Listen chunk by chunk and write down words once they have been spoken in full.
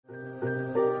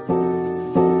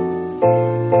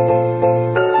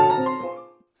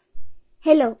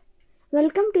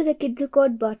to the Kids Who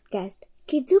Code podcast.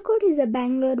 Kids Who Code is a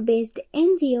Bangalore-based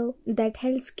NGO that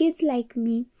helps kids like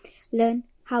me learn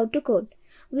how to code.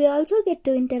 We also get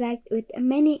to interact with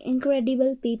many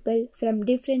incredible people from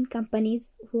different companies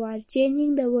who are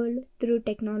changing the world through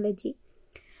technology.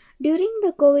 During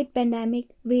the COVID pandemic,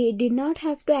 we did not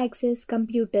have to access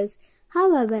computers.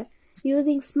 However,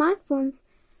 using smartphones,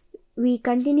 we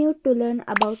continued to learn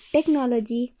about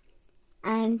technology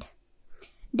and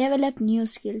develop new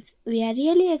skills. We are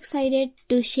really excited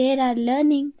to share our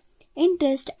learning,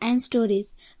 interest and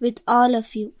stories with all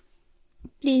of you.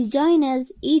 Please join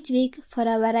us each week for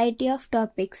a variety of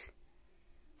topics.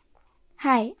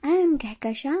 Hi, I am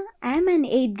Kehkasha. I am an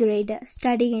 8th grader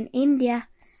studying in India,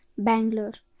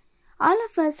 Bangalore. All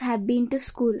of us have been to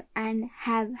school and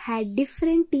have had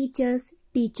different teachers.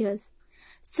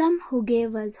 Some who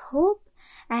gave us hope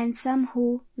and some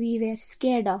who we were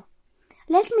scared of.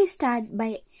 Let me start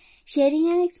by sharing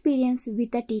an experience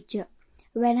with a teacher.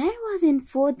 When I was in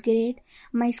 4th grade,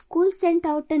 my school sent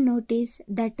out a notice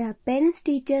that a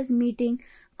parents-teachers meeting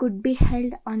could be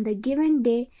held on the given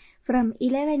day from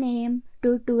 11 a.m.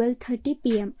 to 12:30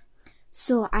 p.m.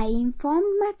 So I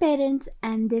informed my parents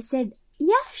and they said,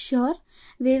 "Yeah, sure,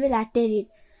 we will attend it."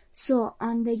 So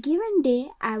on the given day,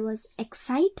 I was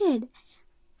excited.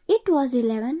 It was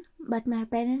 11, but my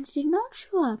parents did not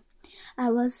show up. I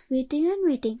was waiting and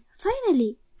waiting.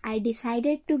 Finally, I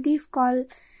decided to give call.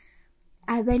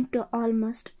 I went to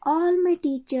almost all my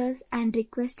teachers and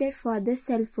requested for the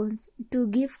cell phones to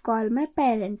give call my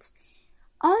parents.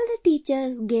 All the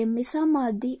teachers gave me some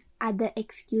of the other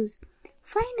excuse.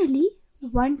 Finally,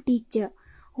 one teacher,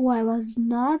 who I was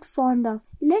not fond of,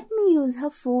 let me use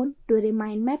her phone to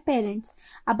remind my parents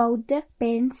about the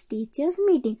parents-teachers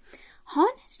meeting.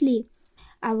 Honestly,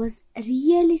 I was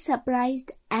really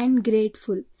surprised and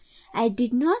grateful. I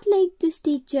did not like this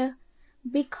teacher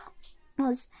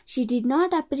because she did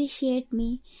not appreciate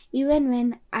me even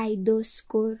when I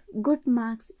scored good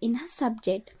marks in her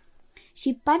subject.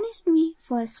 She punished me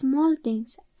for small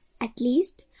things. At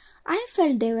least I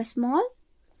felt they were small.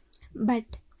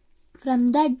 But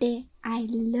from that day, I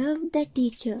loved the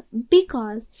teacher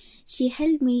because she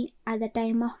helped me at the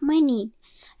time of my need.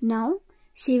 Now,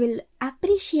 she will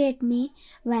appreciate me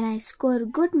when I score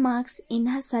good marks in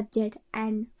her subject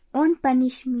and won't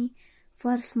punish me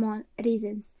for small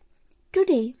reasons.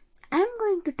 Today, I am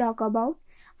going to talk about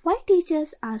why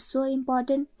teachers are so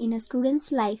important in a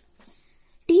student's life.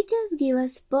 Teachers give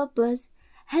us purpose,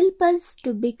 help us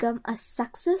to become a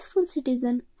successful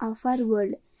citizen of our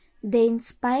world. They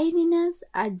inspire in us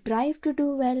a drive to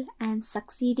do well and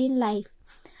succeed in life.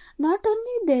 Not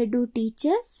only they do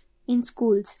teachers in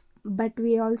schools, but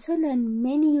we also learn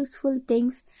many useful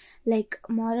things like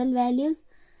moral values,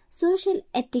 social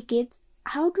etiquette,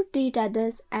 how to treat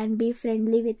others and be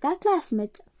friendly with our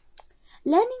classmates.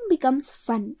 Learning becomes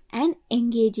fun and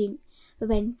engaging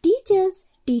when teachers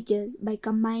teach us by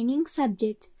combining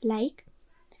subjects like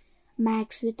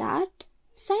maths with art,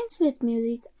 science with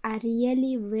music are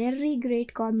really very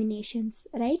great combinations,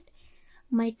 right?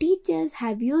 My teachers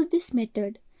have used this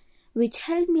method, which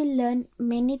helped me learn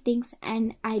many things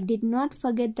and I did not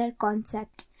forget their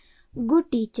concept. Good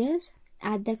teachers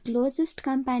are the closest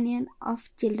companion of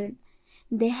children.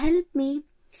 They help me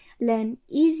learn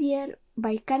easier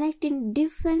by connecting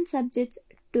different subjects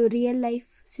to real life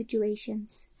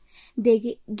situations.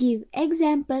 They give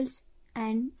examples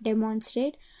and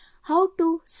demonstrate how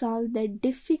to solve the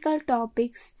difficult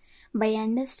topics by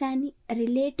understanding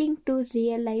relating to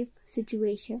real life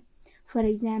situation. For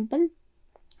example,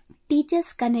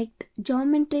 teachers connect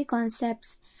geometry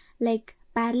concepts like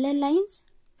parallel lines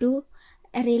to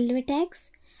railway tracks,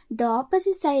 the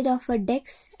opposite side of a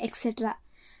desk, etc.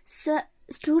 So,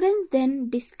 students then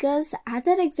discuss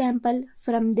other examples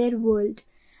from their world.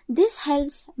 This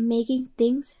helps making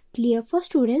things clear for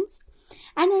students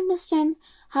and understand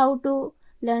how to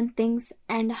learn things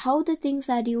and how the things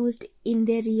are used in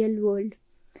their real world.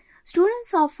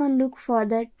 Students often look for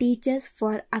the teachers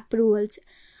for approvals.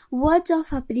 Words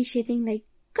of appreciating like,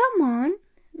 "Come on,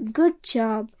 good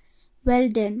job, well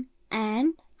done,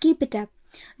 and keep it up,"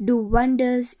 do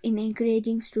wonders in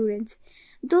encouraging students.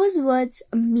 Those words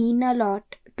mean a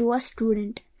lot to a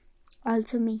student.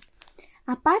 Also me.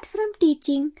 Apart from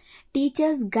teaching,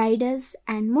 teachers guide us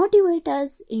and motivate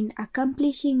us in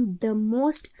accomplishing the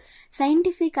most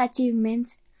scientific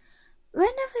achievements.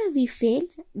 Whenever we fail,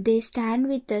 they stand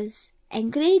with us,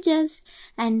 encourage us,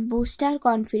 and boost our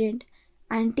confidence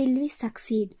until we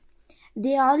succeed.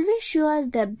 They always show us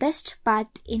the best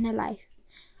path in a life.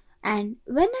 And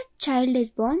when a child is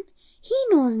born, he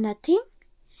knows nothing.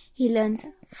 He learns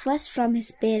first from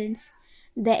his parents,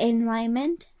 the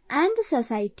environment, and the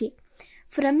society.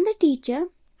 From the teacher,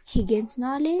 he gains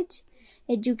knowledge,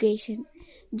 education.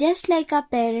 Just like our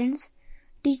parents,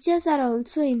 teachers are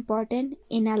also important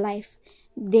in our life.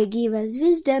 They give us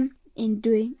wisdom in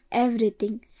doing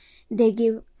everything. They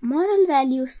give moral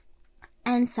values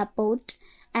and support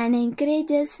and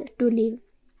encourage us to live.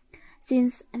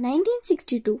 Since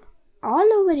 1962,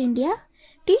 all over India,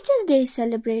 Teachers' Day is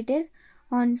celebrated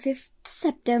on 5th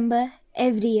September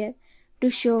every year to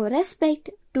show respect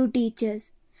to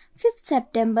teachers. 5th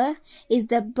September is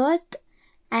the birth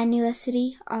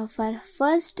anniversary of our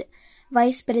first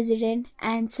Vice President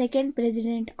and second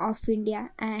President of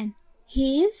India, and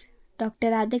he is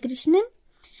Dr. Radhakrishnan.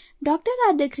 Dr.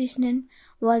 Radhakrishnan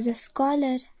was a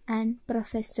scholar and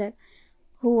professor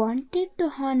who wanted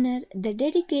to honor the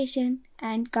dedication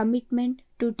and commitment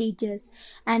to teachers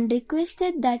and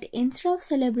requested that instead of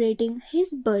celebrating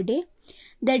his birthday,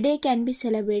 the day can be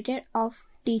celebrated of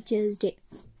Teachers' Day.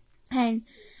 And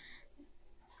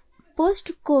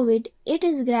post-COVID, it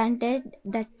is granted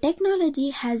that technology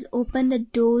has opened the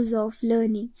doors of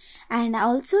learning and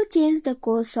also changed the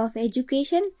course of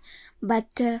education,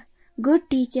 but a good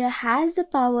teacher has the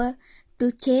power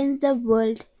to change the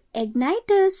world, ignite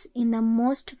us in the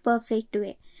most perfect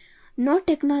way. No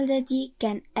technology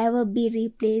can ever be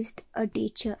replaced a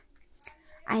teacher.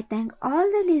 I thank all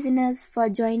the listeners for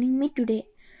joining me today.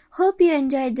 Hope you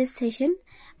enjoyed this session.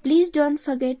 Please don't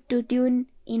forget to tune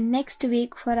in next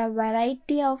week for a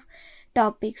variety of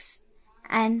topics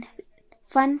and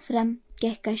fun from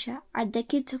Kehkasha at the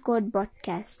Kids Code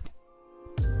podcast.